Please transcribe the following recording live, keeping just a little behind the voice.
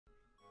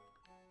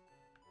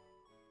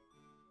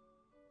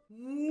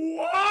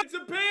What? It's a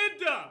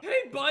panda!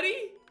 Hey,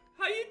 buddy!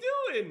 How you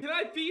doing? Can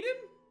I feed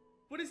him?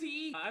 What does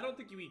he eat? I don't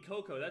think you eat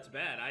cocoa. That's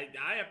bad.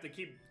 I have to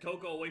keep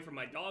cocoa away from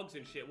my dogs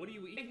and shit. What do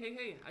you eat?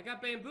 Hey, I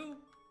got bamboo.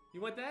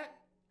 You want that?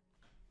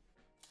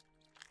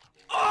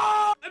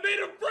 Oh! I made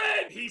a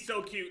friend! He's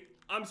so cute.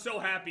 I'm so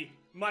happy.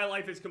 My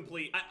life is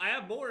complete. I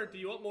have more. Do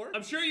you want more?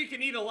 I'm sure you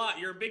can eat a lot.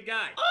 You're a big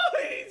guy. Oh,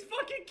 he's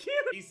fucking cute.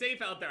 He's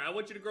safe out there. I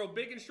want you to grow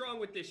big and strong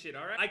with this shit,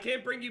 all right? I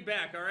can't bring you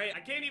back, all right? I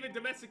can't even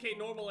domesticate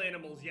normal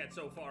animals yet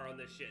so far on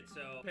this shit,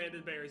 so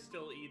Panda Bear is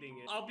still eating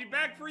it. I'll be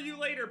back for you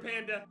later,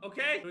 Panda,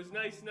 okay? It was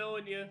nice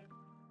knowing you.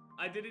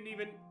 I didn't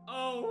even...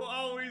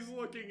 Oh, he's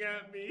looking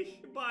at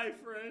me. Bye,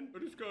 friend. I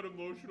just got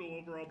emotional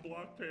over a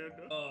block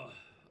panda. Oh,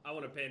 I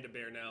want a Panda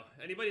Bear now.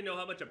 Anybody know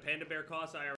how much a Panda Bear costs?